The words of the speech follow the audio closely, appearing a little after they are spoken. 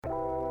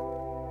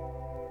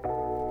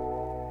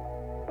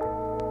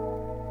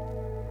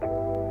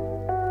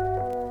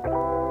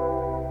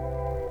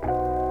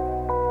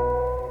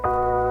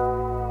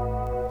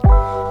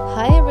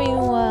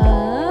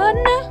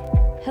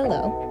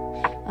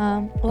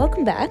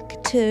welcome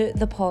back to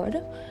the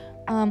pod.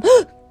 Oh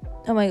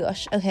my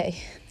gosh, okay.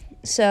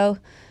 So,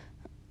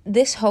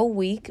 this whole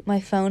week,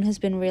 my phone has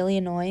been really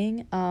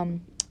annoying,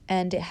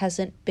 and it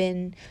hasn't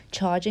been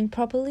charging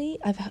properly.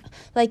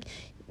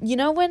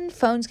 When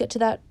phones get to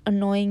that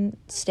annoying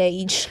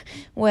stage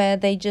where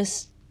they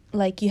just,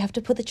 you have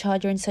to put the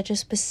charger in such a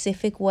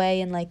specific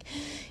way, and,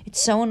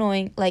 it's so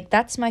annoying.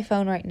 That's my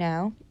phone right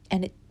now,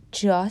 and it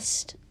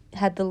just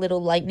had the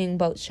little lightning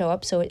bolt show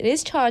up, so it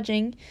is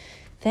charging.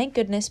 Thank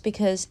goodness,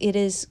 because it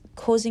is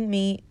causing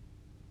me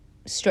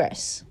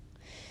stress.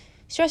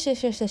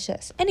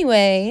 Stress.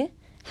 Anyway,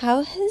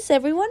 how has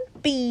everyone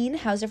been?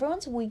 How's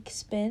everyone's week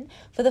been?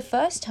 For the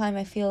first time,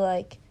 I feel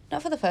like...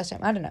 Not for the first time,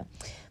 I don't know.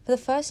 For the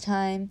first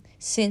time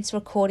since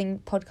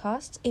recording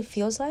podcasts, it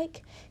feels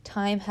like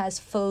time has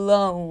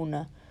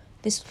flown.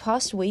 This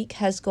past week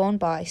has gone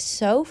by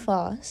so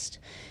fast.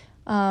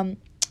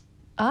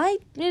 I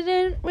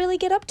didn't really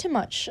get up to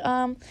much.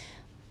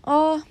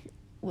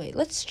 Wait,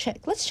 let's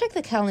check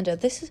the calendar.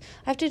 I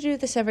have to do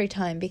this every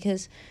time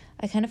because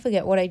I kind of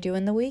forget what I do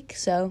in the week,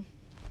 so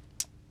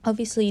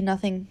obviously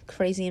nothing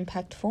crazy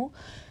impactful.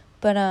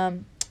 But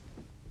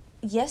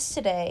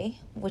yesterday,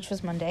 which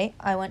was Monday,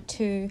 I went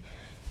to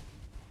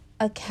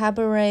a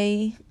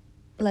cabaret,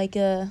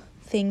 a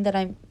thing that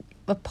I'm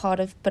a part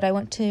of, but I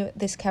went to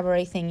this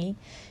cabaret thingy,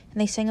 and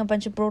they sang a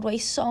bunch of Broadway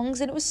songs,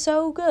 and it was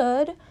so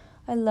good.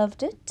 I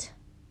loved it.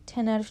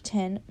 10 out of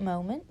 10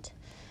 moment.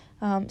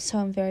 So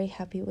I'm very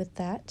happy with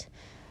that.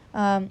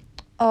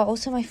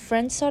 Also my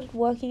friend started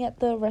working at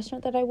the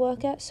restaurant that I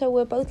work at, so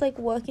we're both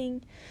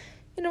working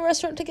in a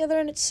restaurant together,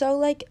 and it's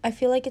so I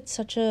feel like it's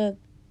such a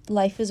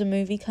life as a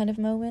movie kind of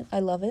moment. I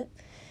love it.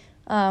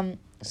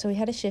 So we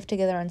had a shift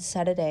together on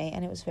Saturday,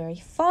 and it was very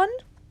fun.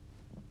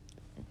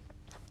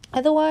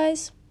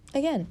 Otherwise,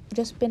 again,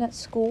 just been at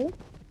school,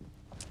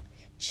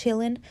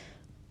 chilling,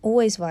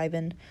 always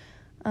vibing.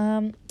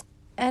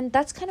 And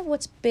that's kind of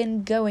what's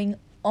been going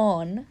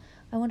on.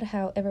 I wonder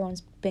how everyone's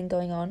been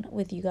going on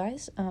with you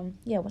guys.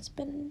 What's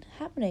been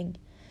happening?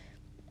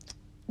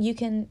 You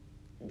can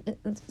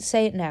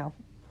say it now.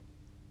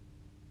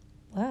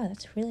 Wow,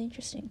 that's really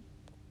interesting.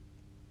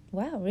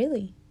 Wow,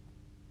 really?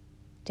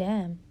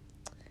 Damn.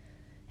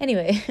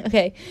 Anyway,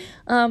 okay.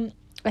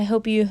 I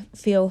hope you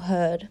feel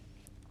heard,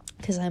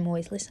 because I'm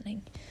always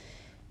listening.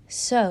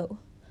 So,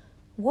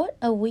 what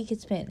a week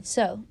it's been.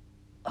 So,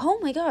 oh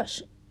my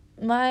gosh,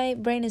 my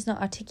brain is not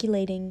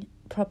articulating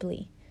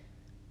properly.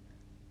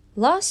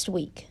 Last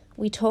week,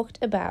 we talked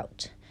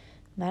about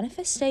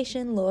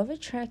manifestation, law of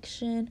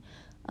attraction,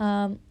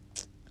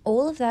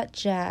 all of that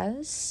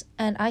jazz,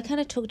 and I kind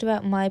of talked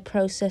about my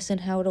process and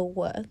how it all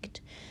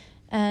worked.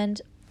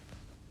 And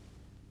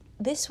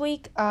this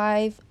week,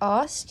 I've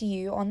asked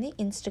you on the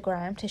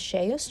Instagram to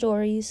share your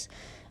stories,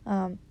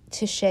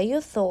 to share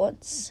your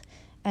thoughts,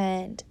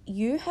 and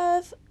you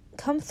have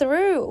come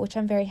through, which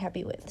I'm very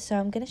happy with. So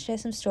I'm going to share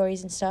some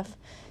stories and stuff,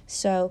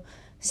 so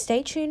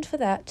stay tuned for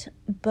that.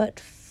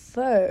 But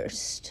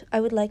first,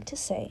 I would like to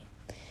say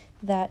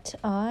that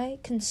I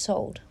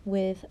consulted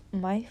with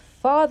my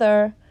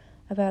father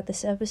about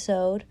this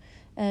episode,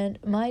 and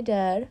my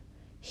dad,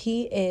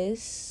 he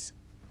is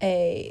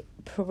a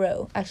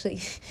pro.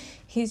 Actually,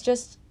 he's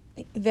just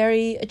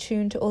very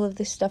attuned to all of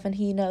this stuff, and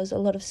he knows a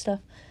lot of stuff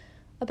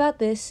about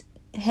this,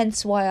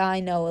 hence why I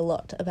know a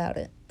lot about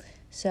it.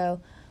 So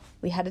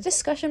we had a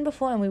discussion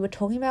before, and we were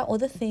talking about all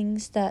the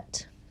things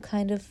that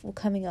kind of were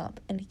coming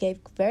up, and he gave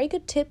very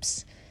good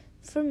tips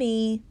for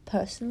me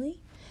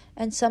personally,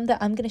 and some that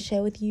I'm going to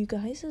share with you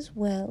guys as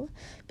well,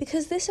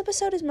 because this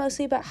episode is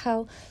mostly about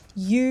how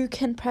you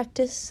can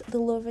practice the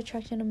law of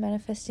attraction and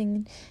manifesting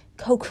and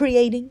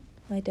co-creating.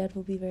 My dad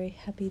will be very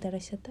happy that I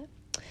said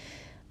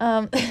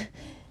that.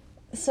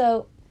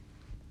 So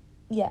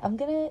yeah, I'm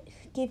going to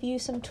give you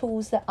some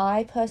tools that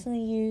I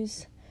personally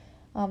use,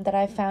 that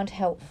I found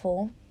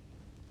helpful,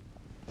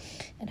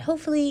 and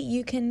hopefully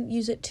you can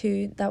use it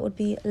too. That would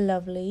be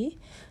lovely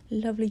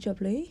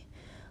jubbly.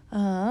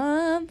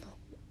 Oh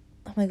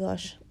my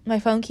gosh, my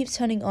phone keeps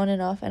turning on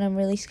and off, and I'm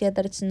really scared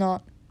that it's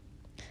not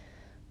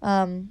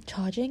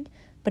charging,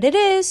 but it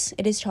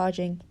is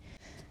charging.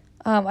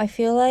 I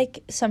feel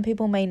like some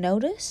people may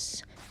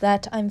notice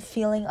that I'm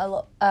feeling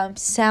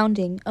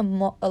sounding a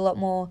lot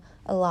more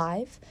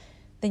alive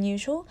than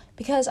usual,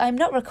 because I'm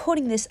not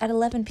recording this at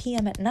 11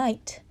 p.m. at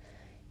night.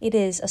 It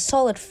is a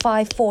solid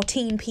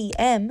 5:14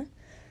 p.m.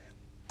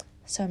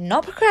 So I'm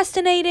not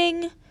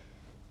procrastinating.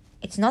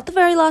 It's not the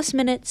very last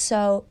minute,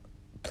 so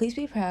please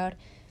be proud.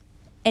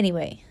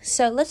 Anyway,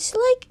 so let's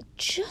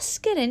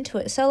just get into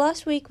it. So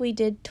last week we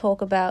did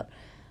talk about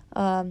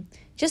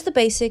just the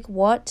basic,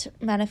 what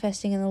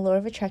manifesting and the law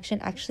of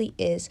attraction actually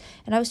is.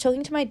 And I was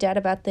talking to my dad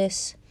about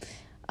this.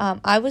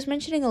 I was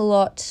mentioning a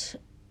lot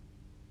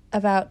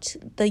about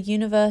the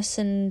universe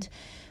and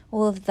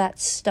all of that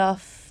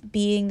stuff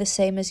being the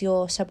same as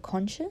your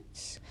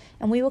subconscious.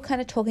 And we were kind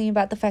of talking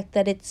about the fact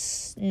that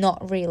it's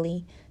not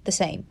really the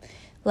same.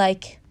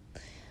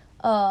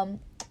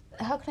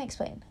 How can I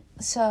explain?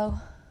 So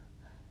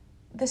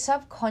the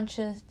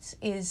subconscious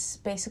is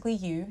basically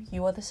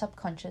you are the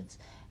subconscious,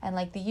 and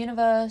like the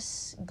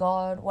universe,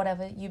 God,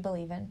 whatever you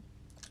believe in,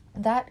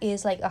 that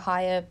is like a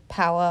higher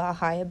power, a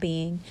higher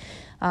being.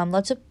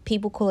 Lots of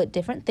people call it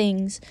different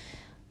things,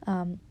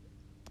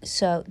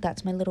 so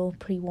that's my little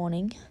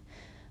pre-warning.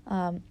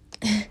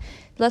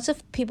 Lots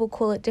of people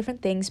call it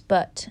different things,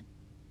 but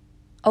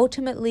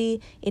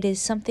ultimately it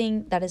is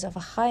something that is of a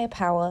higher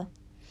power,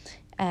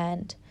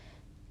 and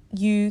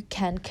you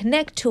can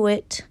connect to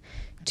it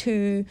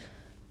to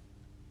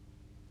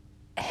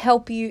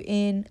help you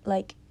in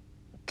like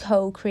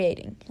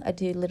co-creating. I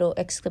do little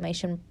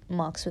exclamation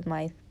marks with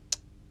my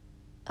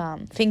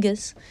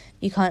fingers.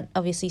 You can't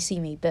obviously see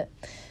me, but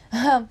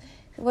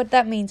what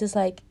that means is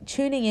like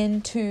tuning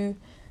into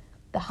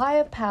the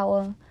higher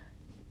power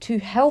to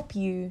help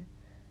you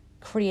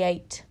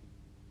create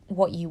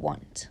what you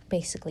want,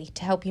 basically,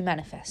 to help you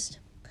manifest.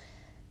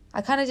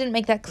 I kind of didn't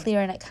make that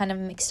clear, and I kind of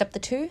mixed up the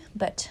two,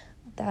 but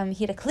I'm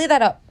here to clear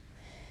that up.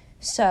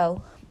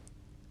 So,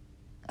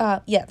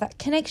 that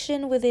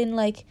connection within,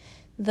 like,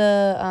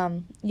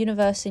 the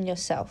universe and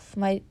yourself.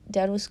 My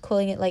dad was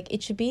calling it, like,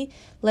 it should be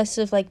less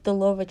of, like, the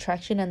law of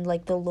attraction and,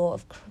 like, the law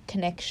of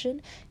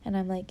connection. And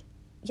I'm like,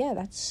 yeah,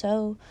 that's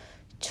so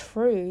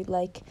true.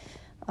 Like,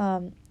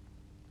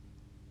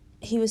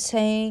 he was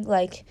saying,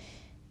 like,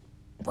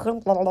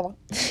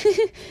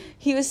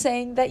 he was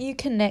saying that you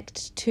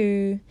connect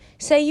to,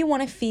 say you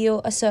want to feel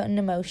a certain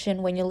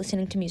emotion when you're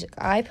listening to music.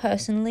 I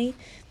personally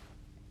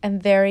am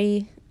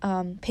very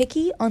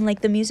picky on like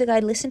the music I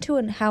listen to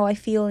and how I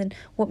feel and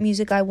what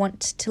music I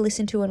want to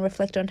listen to and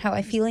reflect on how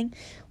I'm feeling,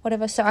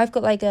 whatever. So I've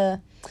got like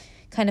a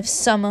kind of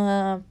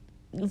summer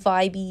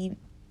vibey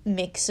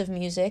mix of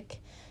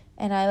music,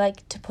 and I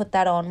like to put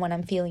that on when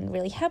I'm feeling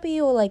really happy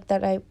or like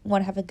that I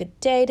want to have a good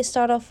day to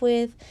start off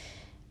with.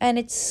 And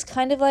it's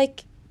kind of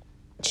like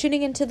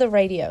tuning into the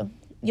radio.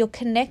 You're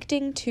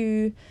connecting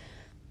to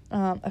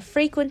a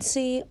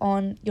frequency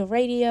on your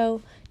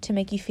radio to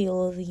make you feel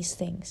all these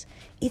things.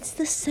 It's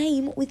the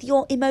same with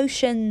your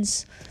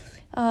emotions.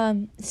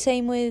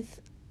 Same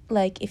with,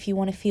 like, if you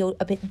want to feel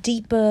a bit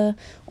deeper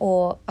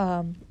or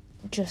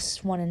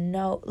just want to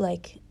know,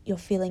 like, you're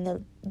feeling a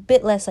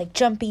bit less, like,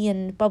 jumpy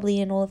and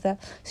bubbly and all of that.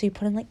 So you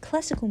put in, like,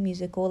 classical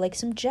music or, like,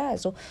 some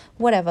jazz or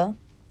whatever.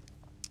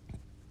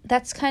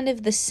 That's kind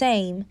of the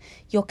same.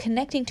 You're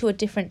connecting to a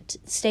different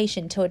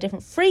station, to a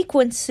different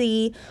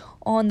frequency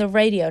on the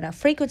radio. Now,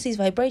 frequencies,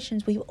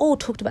 vibrations, we've all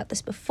talked about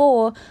this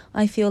before.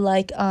 I feel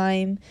like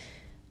I'm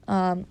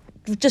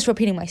just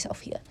repeating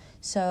myself here.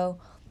 So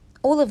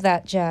all of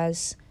that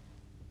jazz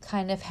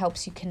kind of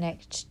helps you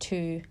connect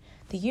to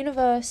the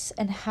universe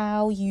and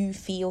how you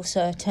feel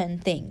certain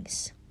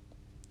things.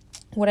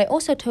 What I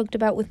also talked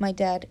about with my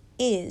dad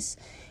is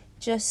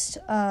just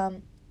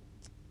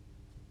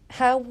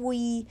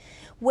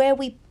where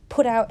we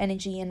put our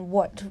energy and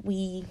what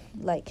we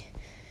like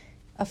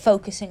are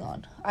focusing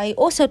on. I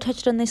also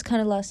touched on this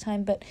kind of last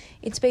time, but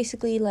it's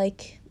basically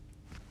like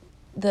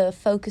the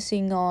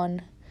focusing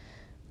on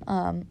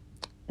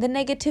the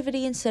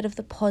negativity instead of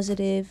the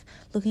positive,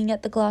 looking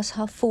at the glass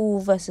half full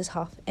versus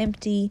half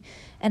empty,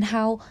 and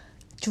how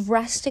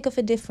drastic of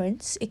a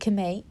difference it can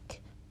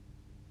make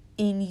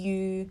in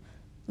you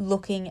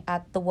looking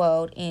at the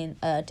world in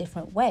a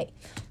different way.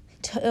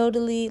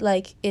 Totally,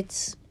 like,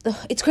 it's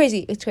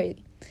crazy.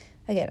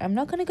 Again, I'm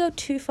not going to go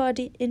too far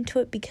into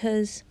it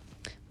because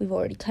we've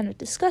already kind of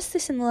discussed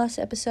this in the last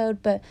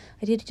episode, but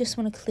I did just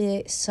want to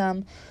clear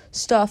some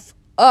stuff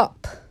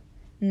up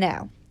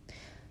now.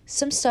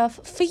 Some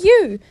stuff for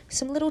you,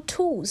 some little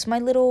tools, my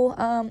little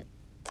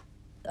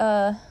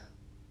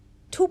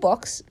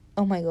toolbox.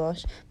 Oh my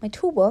gosh, my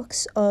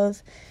toolbox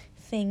of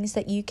things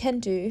that you can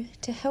do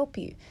to help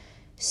you.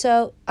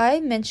 So I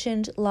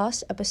mentioned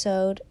last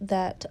episode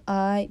that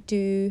I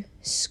do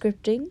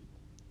scripting,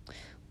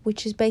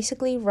 which is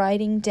basically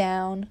writing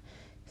down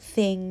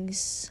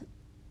things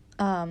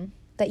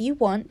that you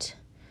want,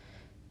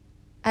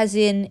 as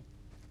in,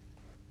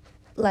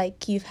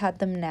 like, you've had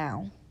them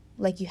now.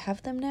 Like, you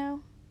have them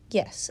now?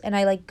 Yes. And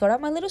I, like, got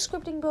out my little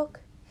scripting book,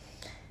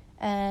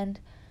 and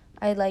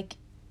I, like,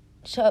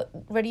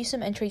 ready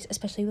some entries,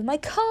 especially with my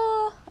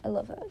car. I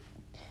love that.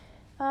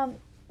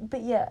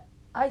 But yeah,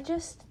 I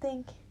just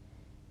think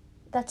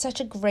that's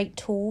such a great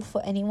tool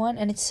for anyone,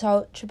 and it's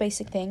such a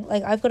basic thing.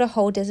 Like, I've got a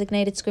whole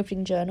designated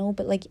scripting journal,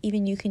 but, like,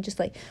 even you can just,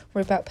 like,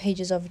 rip out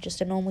pages of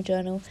just a normal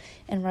journal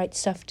and write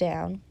stuff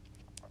down.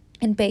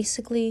 And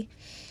basically,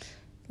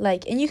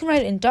 like, and you can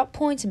write it in dot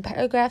points and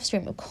paragraphs,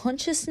 stream of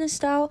consciousness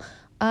style.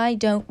 I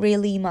don't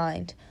really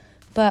mind.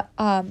 But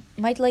my,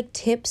 like,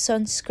 tips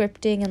on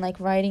scripting and, like,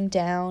 writing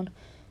down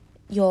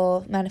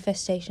your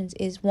manifestations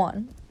is,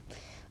 one,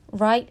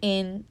 write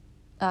in,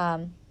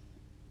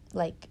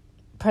 like,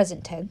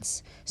 present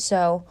tense.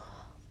 So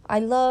I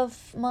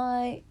love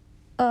my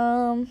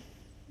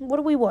what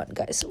do we want,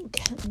 guys?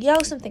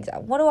 Yell some things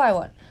out. What do I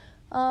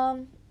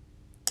want?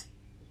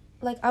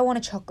 Like, I want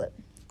a chocolate.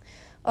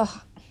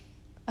 Oh,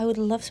 I would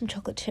love some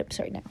chocolate chips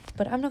right now,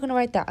 but I'm not gonna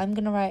write that. I'm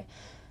gonna write,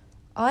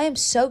 I am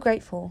so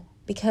grateful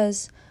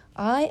because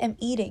I am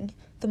eating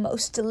the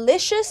most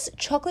delicious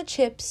chocolate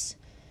chips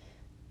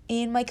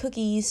in my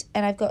cookies,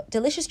 and I've got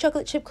delicious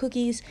chocolate chip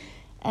cookies,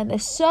 and they're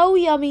so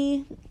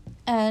yummy,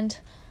 and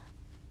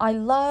I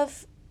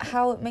love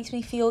how it makes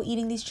me feel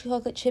eating these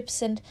chocolate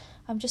chips, and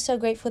I'm just so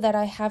grateful that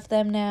I have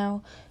them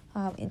now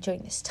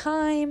during this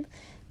time.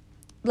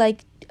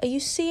 Like, are you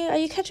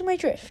catching my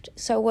drift?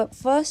 So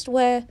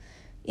we're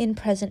in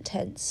present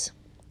tense.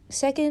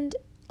 Second,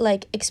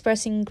 like,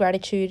 expressing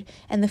gratitude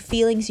and the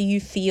feelings you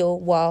feel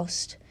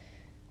whilst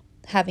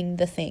having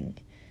the thing.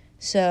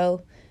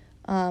 So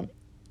for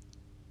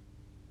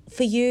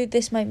you,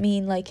 this might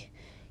mean like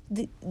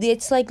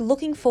it's like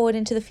looking forward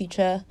into the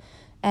future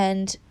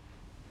and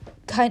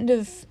kind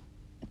of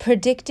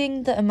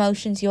predicting the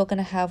emotions you're going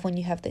to have when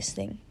you have this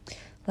thing.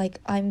 Like,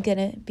 I'm going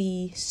to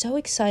be so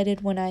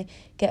excited when I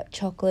get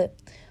chocolate.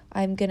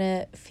 I'm going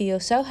to feel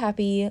so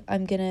happy.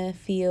 I'm going to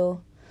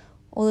feel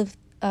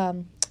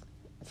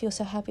feel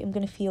so happy. I'm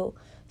going to feel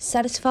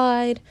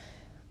satisfied.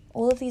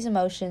 All of these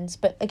emotions.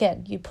 But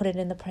again, you put it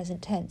in the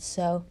present tense.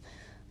 So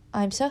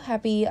I'm so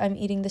happy I'm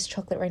eating this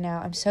chocolate right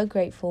now. I'm so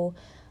grateful.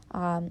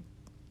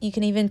 You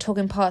can even talk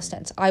in past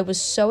tense. I was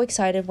so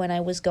excited when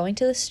I was going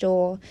to the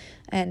store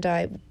and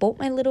I bought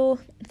my little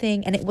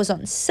thing and it was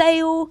on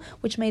sale,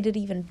 which made it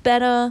even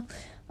better.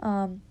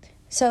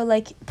 So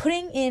like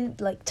putting in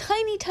like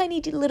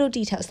tiny little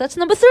details. That's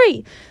number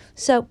 3.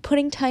 So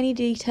putting tiny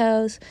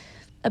details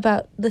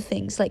about the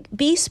things. Like,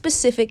 be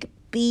specific.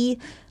 Be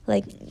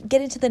like,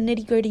 get into the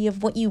nitty-gritty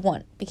of what you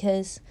want,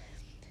 because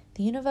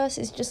the universe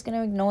is just going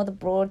to ignore the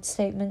broad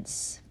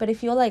statements. But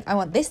if you're like, I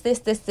want this, the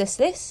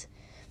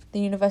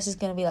universe is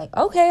going to be like,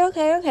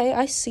 okay,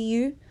 I see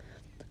you.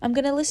 I'm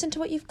going to listen to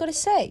what you've got to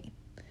say.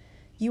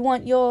 You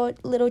want your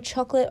little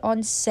chocolate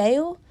on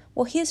sale?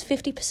 Well, here's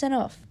 50%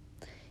 off.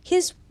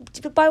 Here's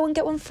buy one,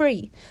 get one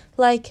free.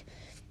 Like,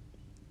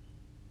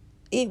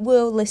 it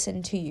will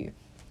listen to you.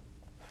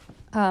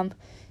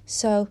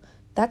 So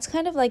that's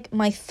kind of like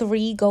my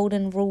 3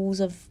 golden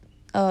rules of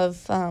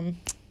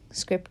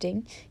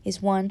scripting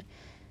is 1,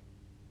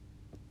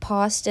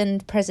 past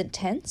and present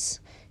tense.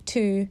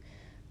 2,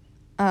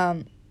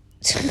 how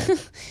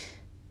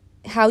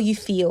you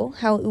feel,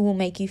 how it will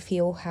make you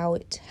feel, how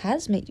it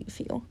has made you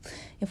feel,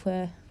 if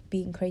we're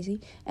being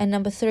crazy. And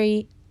number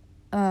 3,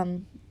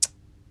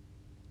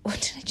 what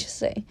did I just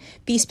say?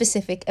 Be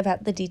specific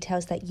about the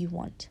details that you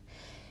want.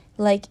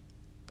 Like,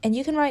 and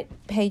you can write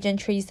page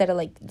entries that are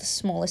like the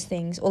smallest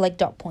things, or like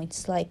dot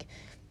points, like,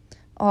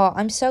 oh,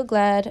 I'm so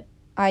glad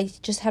I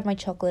just had my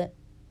chocolate.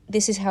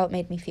 This is how it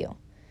made me feel.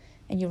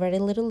 And you write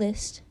a little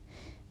list.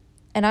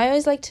 And I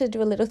always like to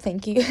do a little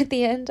thank you at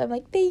the end. I'm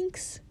like,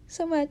 thanks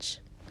so much.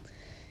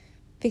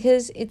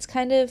 Because it's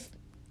kind of,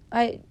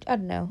 I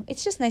don't know.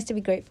 It's just nice to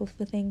be grateful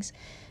for things.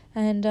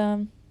 And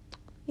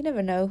you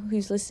never know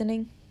who's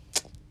listening.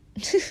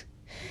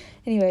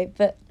 Anyway,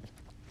 but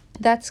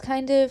that's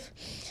kind of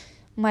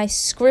my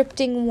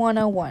scripting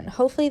 101.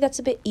 Hopefully that's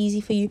a bit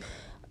easy for you.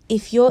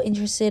 If you're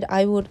interested,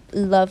 I would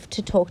love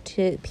to talk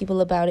to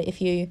people about it if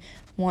you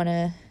want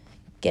to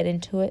get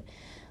into it.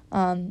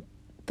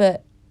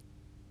 But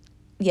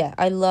yeah,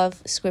 I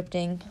love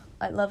scripting.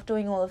 I love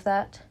doing all of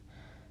that.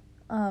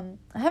 I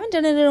haven't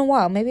done it in a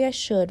while. Maybe I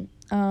should.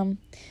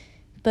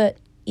 But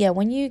yeah,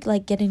 when you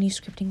like get a new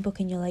scripting book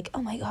and you're like,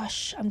 oh my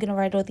gosh, I'm gonna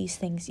write all these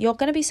things, you're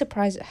gonna be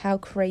surprised at how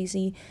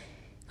crazily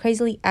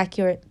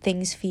accurate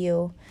things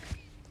feel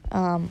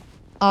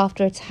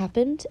after it's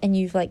happened and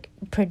you've like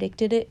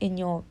predicted it in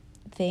your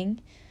thing.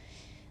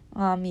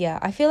 Yeah,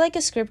 I feel like a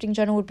scripting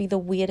journal would be the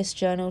weirdest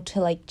journal to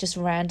like just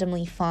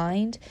randomly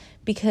find,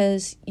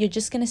 because you're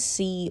just gonna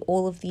see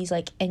all of these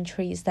like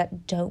entries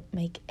that don't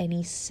make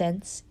any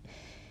sense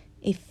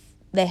if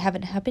they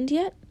haven't happened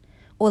yet.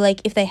 Or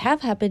like if they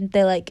have happened,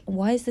 they're like,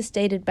 why is this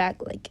dated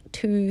back like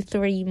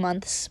 2-3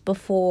 months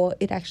before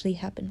it actually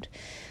happened?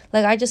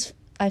 Like,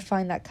 I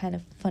find that kind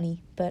of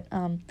funny. But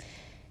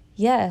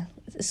yeah,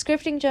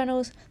 scripting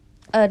journals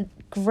are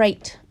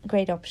great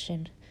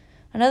option.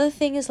 Another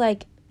thing is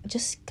like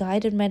just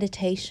guided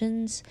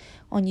meditations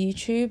on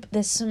YouTube.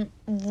 There's some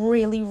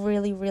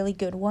really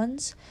good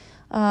ones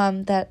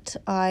that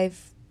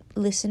I've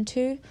listened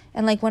to.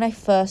 And like when I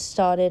first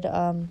started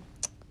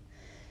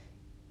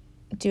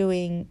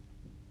doing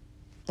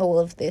all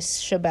of this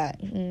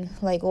shebang,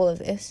 like all of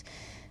this,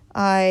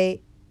 I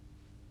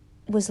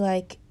was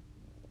like,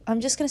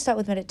 I'm just going to start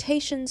with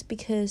meditations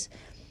because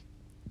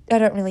I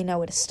don't really know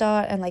where to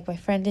start. And like my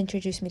friend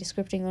introduced me to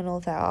scripting and all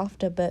of that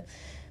after, but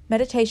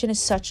meditation is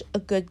such a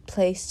good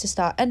place to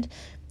start. And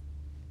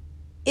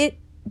it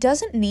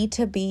doesn't need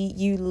to be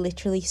you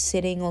literally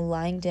sitting or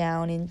lying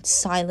down in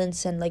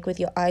silence and like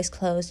with your eyes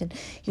closed and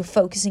you're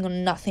focusing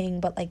on nothing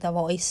but like the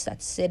voice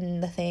that's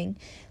in the thing.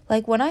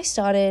 Like when I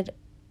started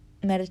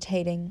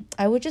meditating,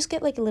 I would just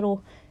get like a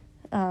little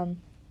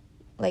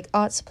like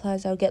art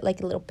supplies. I would get like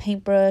a little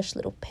paintbrush,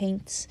 little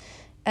paints,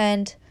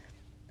 and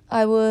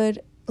I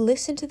would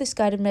listen to this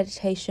guided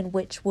meditation,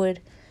 which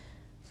would,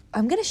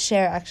 I'm gonna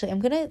share actually,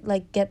 I'm gonna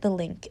like get the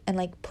link and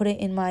like put it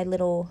in my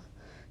little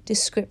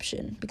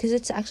description because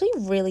it's actually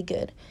really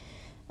good.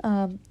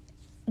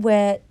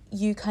 where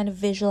you kind of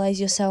visualize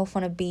yourself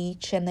on a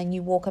beach and then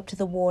you walk up to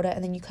the water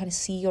and then you kind of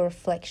see your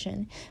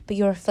reflection. But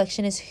your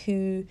reflection is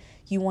who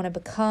you want to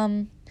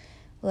become,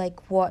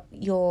 like what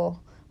your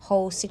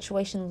whole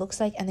situation looks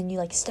like, and then you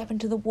like step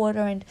into the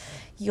water and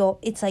you're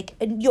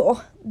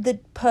the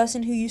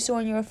person who you saw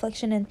in your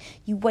reflection, and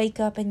you wake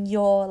up and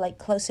you're like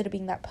closer to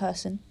being that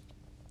person.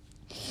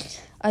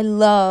 I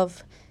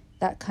love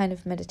that kind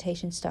of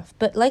meditation stuff.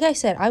 But like I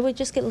said, I would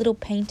just get little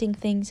painting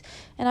things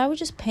and I would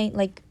just paint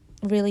like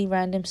really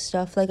random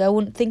stuff. Like I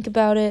wouldn't think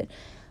about it.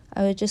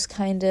 I would just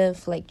kind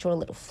of like draw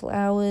little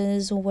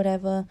flowers or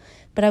whatever,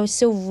 but I would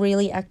still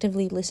really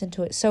actively listen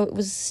to it. So it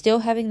was still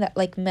having that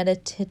like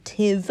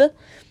meditative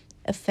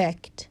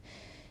effect.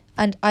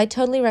 And I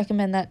totally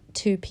recommend that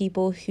to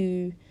people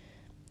who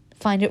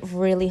find it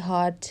really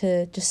hard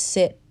to just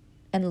sit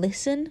and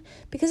listen,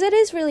 because it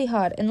is really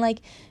hard. And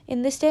like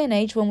in this day and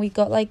age when we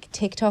got like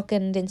TikTok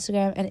and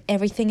Instagram and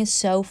everything is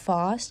so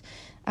fast,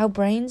 our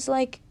brains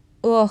like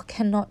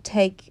cannot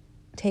take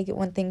it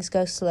when things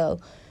go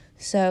slow.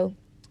 So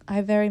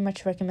I very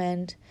much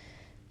recommend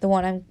the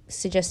one I'm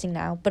suggesting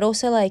now. But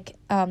also like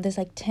there's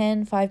like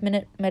 10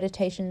 5-minute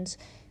meditations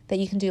that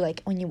you can do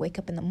like when you wake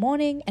up in the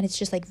morning, and it's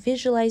just like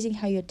visualizing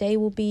how your day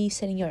will be,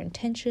 setting your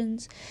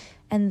intentions,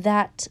 and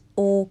that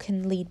all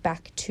can lead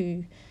back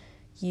to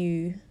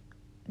you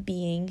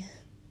being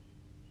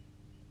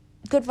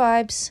good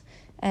vibes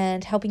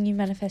and helping you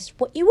manifest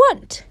what you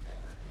want.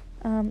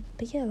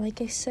 But yeah,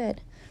 like I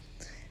said,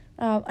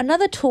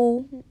 another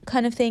tool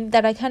kind of thing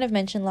that I kind of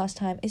mentioned last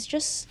time is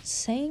just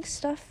saying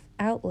stuff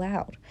out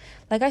loud.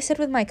 Like I said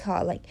with my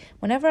car, like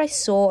whenever I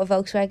saw a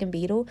Volkswagen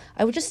Beetle,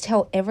 I would just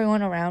tell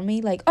everyone around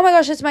me like, oh my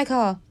gosh, it's my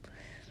car.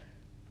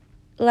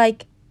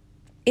 Like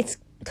it's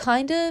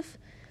kind of,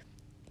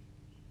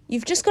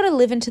 you've just got to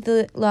live into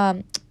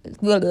the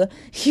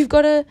you've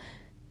got to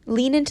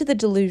lean into the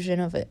delusion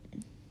of it.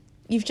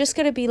 You've just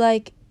got to be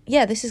like,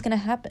 yeah, this is going to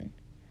happen.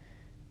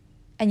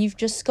 And you've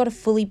just got to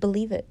fully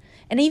believe it.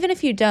 And even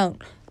if you don't,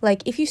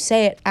 like if you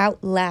say it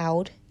out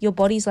loud, your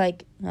body's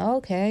like, oh,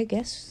 okay, I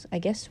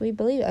guess we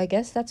believe it. I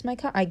guess that's my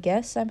car. I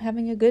guess I'm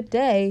having a good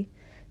day.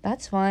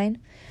 That's fine.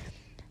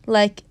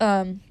 Like,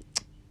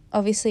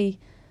 obviously,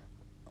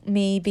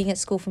 me being at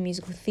school for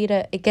musical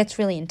theatre, it gets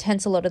really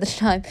intense a lot of the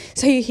time.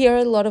 So you hear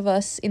a lot of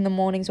us in the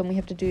mornings when we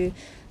have to do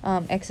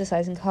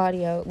exercise and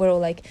cardio, we're all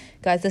like,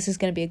 guys, this is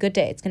going to be a good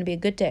day. It's going to be a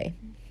good day.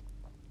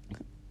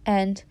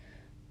 And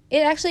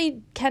it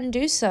actually can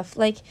do stuff.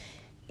 Like,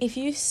 if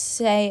you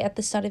say at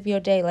the start of your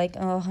day, like,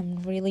 oh,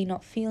 I'm really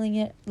not feeling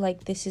it,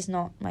 like, this is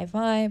not my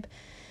vibe,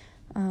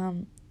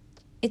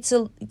 it's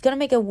gonna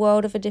make a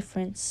world of a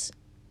difference,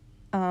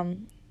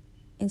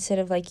 instead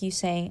of, like, you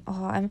saying,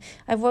 oh,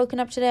 I've woken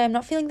up today, I'm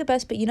not feeling the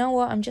best, but you know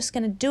what, I'm just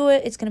gonna do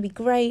it, it's gonna be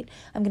great,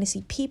 I'm gonna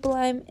see people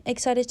I'm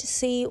excited to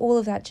see, all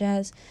of that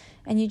jazz,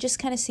 and you just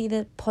kind of see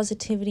the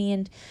positivity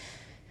and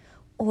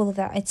all of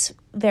that. It's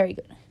very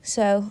good.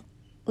 So,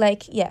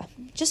 like, yeah,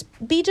 just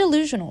be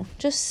delusional.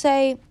 Just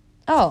say,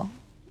 oh,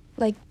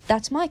 like,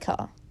 that's my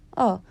car.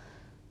 Oh.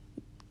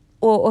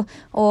 Or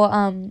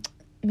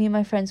me and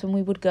my friends, when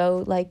we would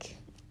go, like,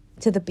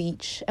 to the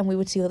beach and we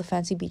would see all the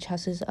fancy beach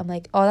houses, I'm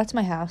like, oh, that's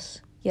my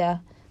house. Yeah,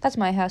 that's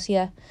my house,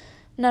 yeah.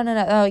 No.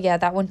 Oh, yeah,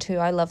 that one too.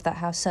 I love that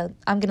house, so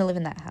I'm going to live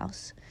in that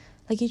house.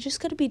 Like, you just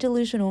got to be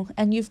delusional,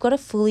 and you've got to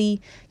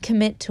fully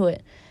commit to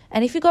it.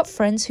 And if you've got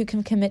friends who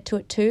can commit to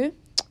it too,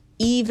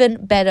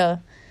 even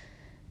better.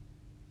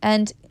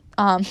 And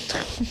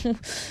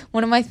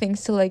one of my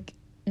things to, like,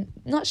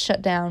 not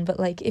shut down, but,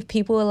 like, if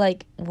people are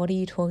like, what are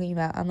you talking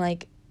about? I'm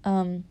like,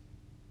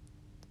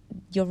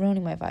 you're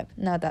ruining my vibe.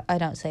 No, that I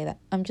don't say that.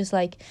 I'm just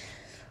like,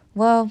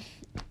 well,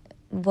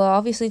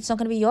 obviously it's not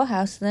going to be your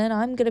house, then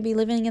I'm going to be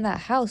living in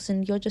that house,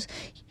 and you're just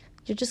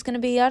going to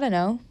be, I don't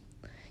know,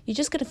 you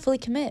just got to fully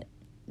commit,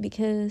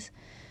 because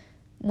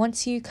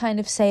once you kind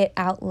of say it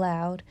out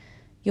loud,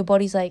 your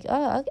body's like,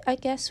 oh, I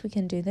guess we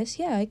can do this.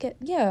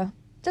 Yeah,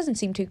 doesn't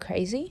seem too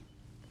crazy.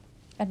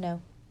 I don't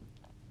know.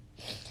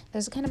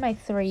 Those are kind of my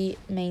 3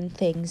 main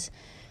things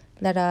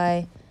that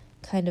I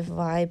kind of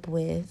vibe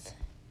with.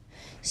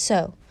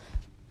 So,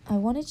 I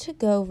wanted to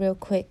go real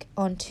quick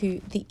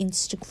onto the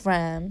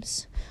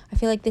Instagrams. I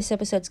feel like this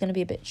episode's going to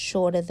be a bit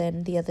shorter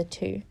than the other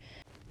 2.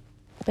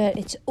 But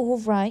it's all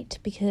right,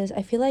 because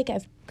I feel like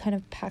I've kind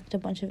of packed a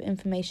bunch of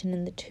information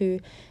in the 2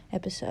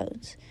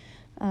 episodes.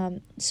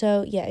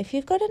 So, yeah, if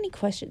you've got any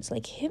questions,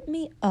 like, hit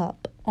me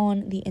up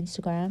on the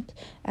Instagram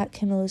at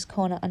Camilla's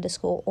Corner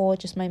 _ or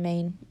just my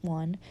main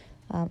one,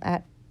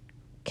 at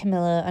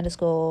Camilla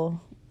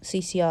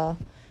 _CCR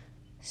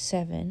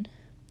 7.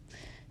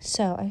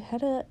 So I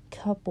had a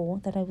couple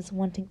that I was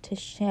wanting to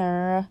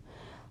share.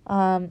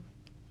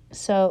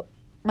 So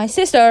my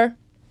sister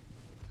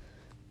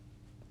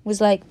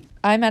was like,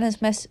 I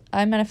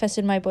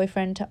manifested my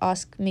boyfriend to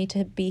ask me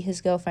to be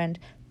his girlfriend.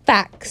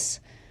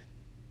 Facts.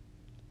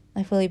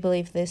 I fully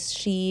believe this.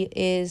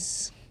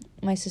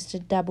 My sister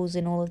dabbles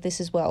in all of this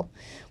as well.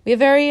 We are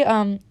very,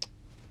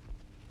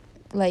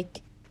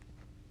 like,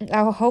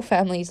 our whole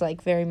family is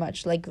like very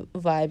much like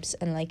vibes,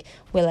 and like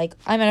we're like,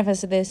 I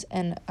manifested this,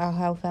 and our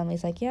whole family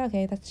is like, yeah,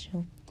 okay, that's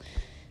chill.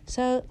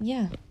 So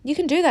yeah, you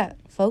can do that,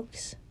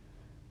 folks.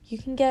 You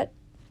can get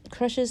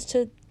crushes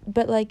to,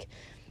 but like,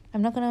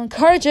 I'm not gonna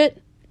encourage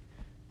it.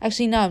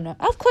 Actually, no, I'm not.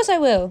 Of course I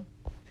will.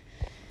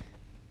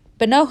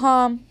 But no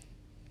harm,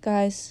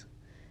 guys.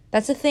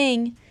 That's the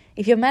thing.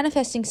 If you're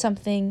manifesting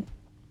something,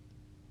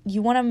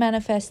 you want to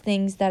manifest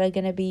things that are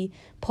going to be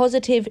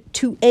positive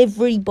to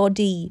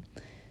everybody.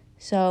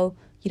 So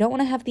you don't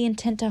want to have the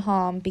intent to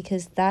harm,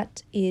 because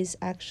that is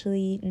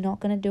actually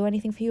not going to do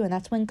anything for you. And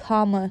that's when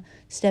karma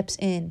steps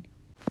in.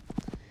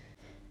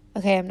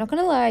 Okay, I'm not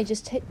going to lie. I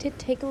just did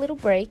take a little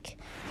break,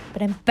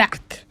 but I'm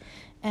back.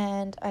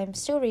 And I'm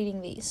still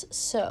reading these.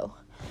 So,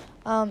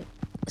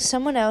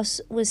 someone else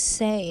was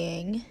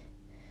saying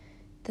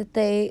that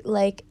they,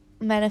 like,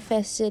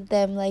 manifested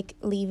them, like,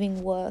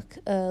 leaving work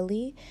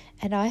early.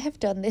 And I have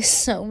done this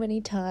so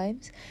many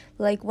times.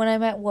 Like, when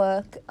I'm at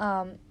work,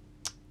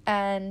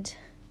 and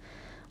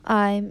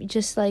I'm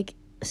just, like,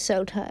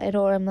 so tired,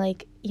 or I'm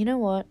like, you know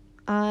what?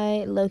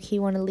 I low-key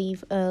want to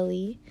leave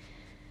early.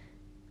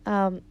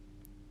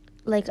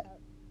 Like,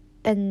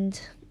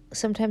 and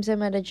sometimes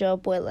I'm at a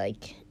job where,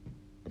 like,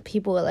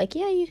 people are like,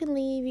 yeah, you can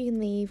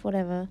leave,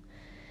 whatever.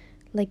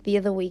 Like, the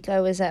other week I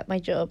was at my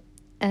job,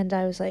 and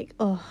I was like,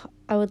 oh,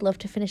 I would love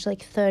to finish,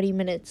 like, 30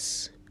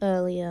 minutes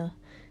earlier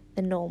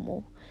than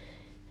normal.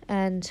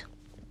 And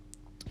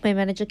my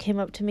manager came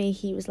up to me.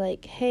 He was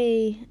like,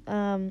 hey,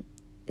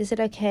 is it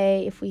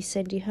okay if we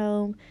send you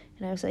home?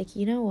 And I was like,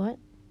 you know what?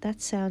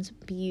 That sounds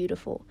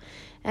beautiful.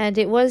 And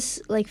it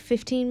was, like,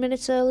 15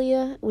 minutes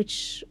earlier,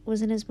 which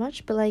wasn't as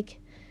much, but, like,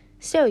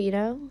 still, you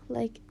know,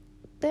 like,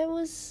 it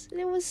was, you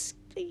know,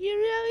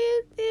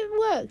 it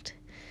worked.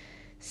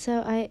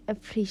 So I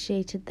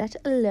appreciated that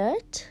a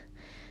lot.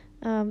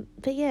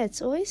 But yeah,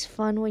 it's always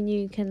fun when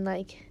you can,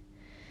 like,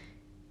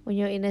 when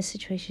you're in a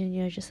situation and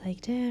you're just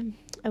like, damn,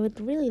 I would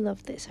really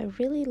love this. I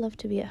really love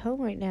to be at home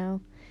right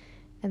now.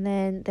 And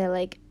then they're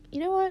like, you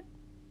know what?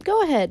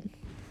 Go ahead.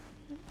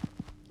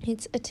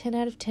 It's a 10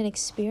 out of 10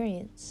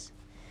 experience.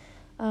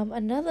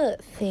 Another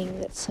thing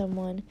that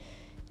someone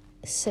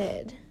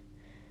said,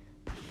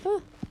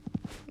 oh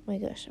my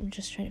gosh, I'm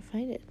just trying to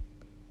find it.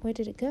 Where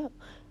did it go?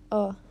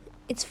 Oh,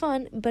 it's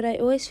fun, but I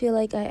always feel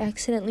like I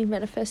accidentally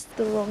manifest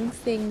the wrong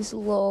things,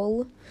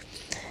 lol.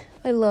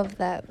 I love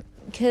that,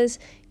 because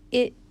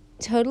it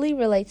totally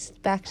relates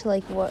back to,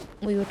 like, what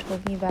we were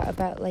talking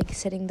about, like,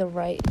 setting the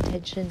right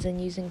intentions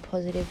and using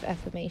positive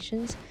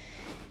affirmations.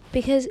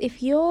 Because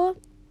if you're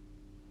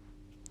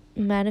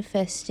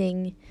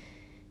manifesting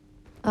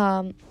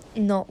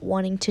not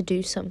wanting to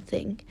do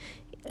something,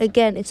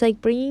 again, it's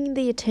like bringing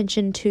the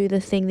attention to the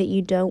thing that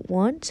you don't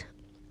want.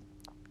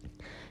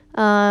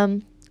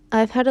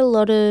 I've had a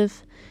lot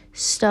of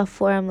stuff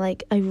where I'm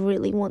like, I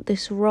really want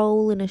this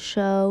role in a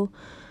show.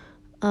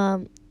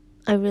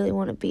 I really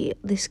want to be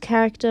this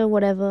character,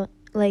 whatever.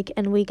 Like,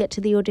 and we get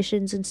to the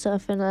auditions and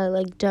stuff, and I,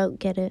 like, don't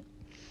get it.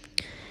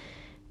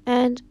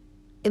 And,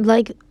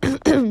 like,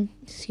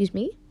 excuse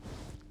me.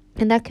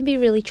 And that can be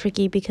really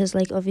tricky, because,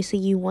 like, obviously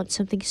you want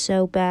something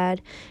so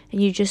bad,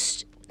 and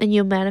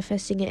you're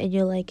manifesting it, and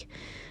you're like,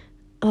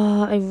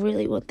 oh, I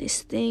really want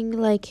this thing.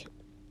 Like,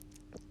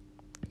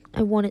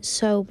 I want it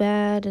so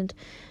bad, and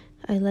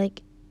I,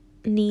 like,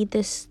 need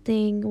this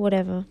thing,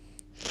 whatever.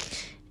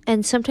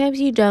 And sometimes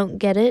you don't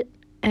get it,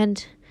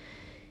 and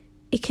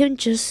it can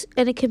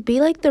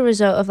be, like, the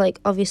result of, like,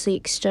 obviously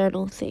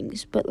external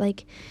things, but,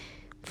 like,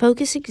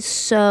 focusing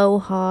so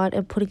hard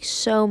and putting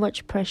so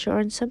much pressure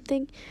on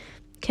something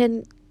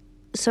can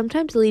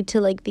sometimes lead to,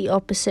 like, the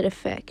opposite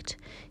effect.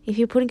 If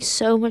you're putting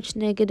so much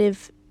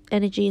negative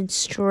energy and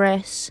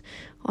stress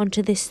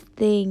onto this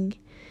thing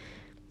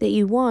that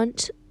you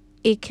want,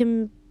 it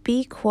can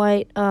be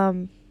quite,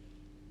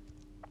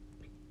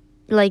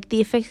 like, the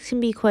effects can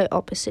be quite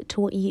opposite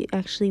to what you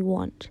actually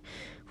want,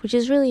 which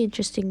is really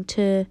interesting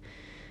to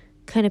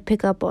kind of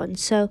pick up on.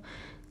 So,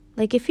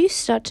 like, if you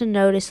start to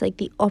notice, like,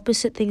 the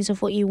opposite things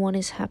of what you want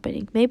is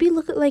happening, maybe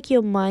look at, like,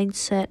 your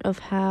mindset of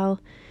how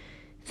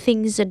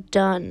things are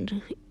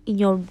done in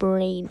your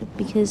brain,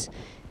 because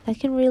that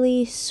can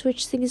really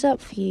switch things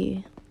up for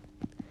you.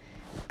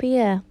 But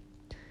yeah,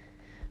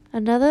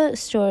 another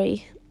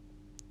story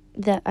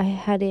that I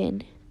had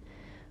in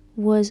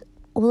was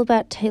all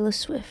about Taylor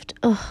Swift.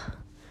 Ugh.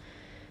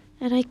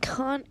 And I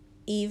can't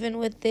even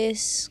with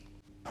this,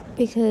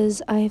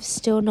 because I have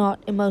still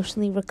not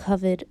emotionally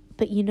recovered.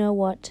 But you know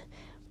what?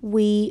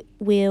 We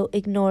will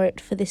ignore it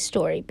for this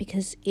story,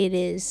 because it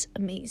is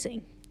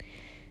amazing.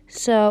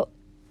 So,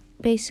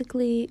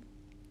 basically,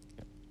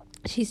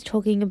 she's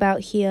talking about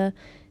here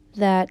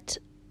that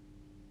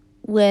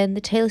when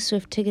the Taylor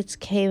Swift tickets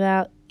came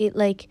out, it,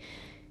 like,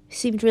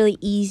 seemed really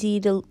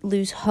easy to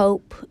lose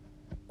hope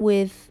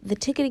with the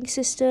ticketing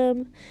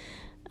system,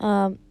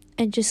 and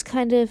just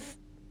kind of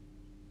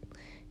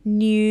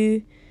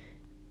knew,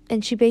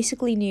 and she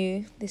basically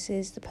knew, this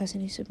is the person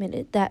who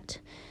submitted, that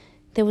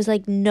there was,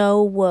 like,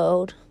 no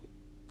world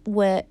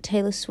where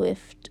Taylor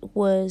Swift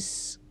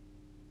was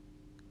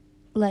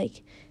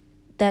like,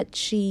 there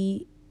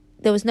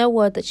was no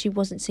word that she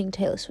wasn't seeing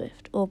Taylor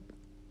Swift. Or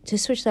to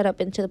switch that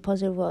up into the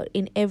positive world,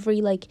 in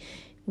every, like,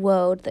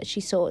 world that she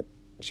saw,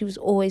 she was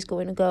always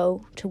going to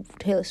go to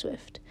Taylor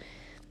Swift.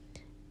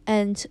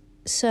 And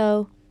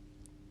so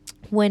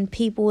when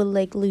people were,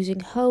 like, losing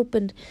hope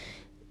and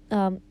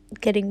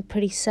getting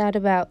pretty sad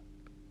about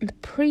the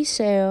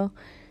pre-sale,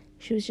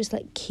 she was just,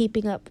 like,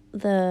 keeping up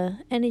the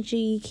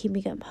energy,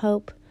 keeping up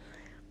hope.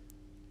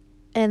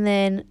 And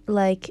then,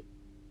 like,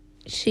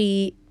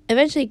 she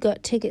eventually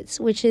got tickets,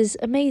 which is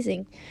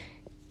amazing.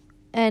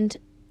 And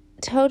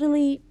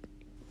totally,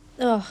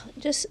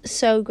 just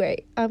so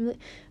great. I'm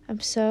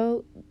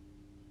so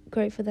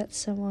grateful that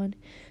someone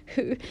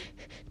who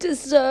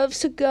deserves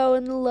to go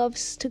and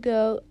loves to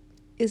go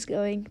is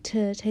going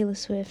to Taylor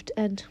Swift.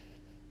 And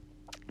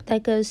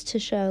that goes to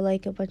show,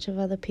 like, a bunch of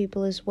other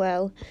people as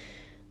well.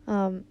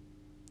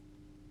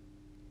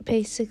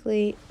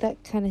 Basically,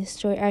 that kind of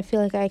story, I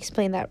feel like I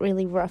explained that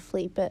really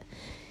roughly, but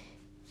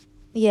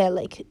yeah,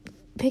 like,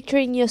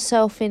 picturing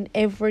yourself in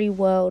every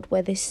world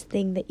where this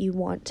thing that you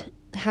want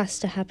has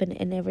to happen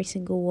in every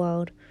single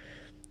world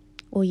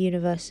or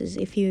universes.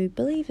 If you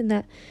believe in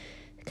that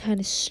kind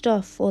of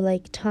stuff, or,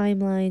 like,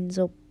 timelines,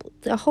 or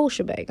the whole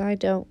shebang, I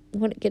don't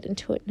want to get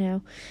into it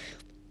now.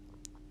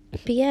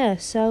 But yeah,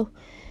 so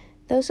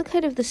those are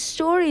kind of the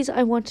stories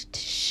I wanted to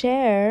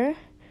share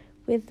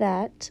with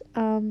that.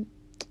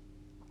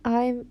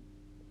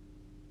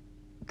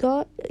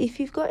 If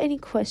you've got any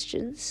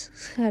questions,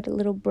 I had a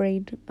little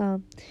brain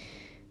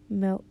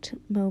melt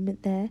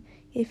moment there.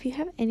 If you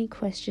have any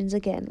questions,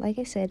 again, like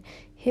I said,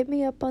 hit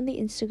me up on the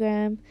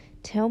Instagram.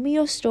 Tell me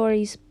your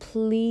stories,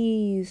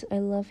 please. I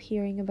love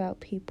hearing about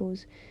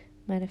people's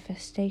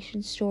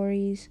manifestation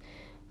stories.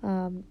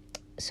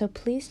 So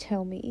please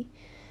tell me.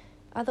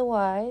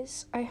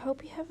 Otherwise, I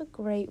hope you have a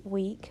great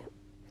week.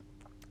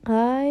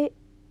 I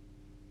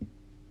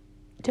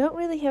don't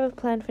really have a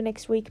plan for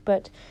next week,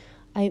 but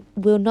I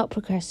will not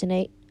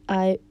procrastinate.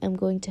 I am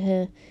going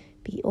to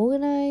be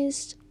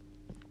organized,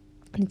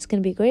 and it's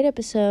going to be a great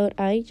episode.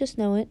 I just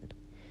know it.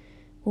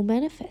 We'll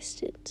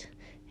manifest it.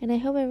 And I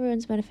hope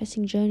everyone's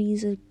manifesting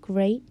journeys are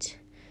great.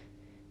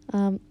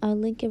 I'll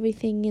link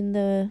everything in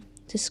the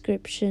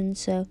description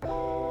so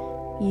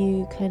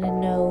you kind of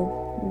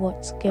know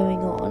what's going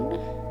on.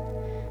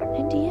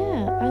 And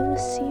yeah, I will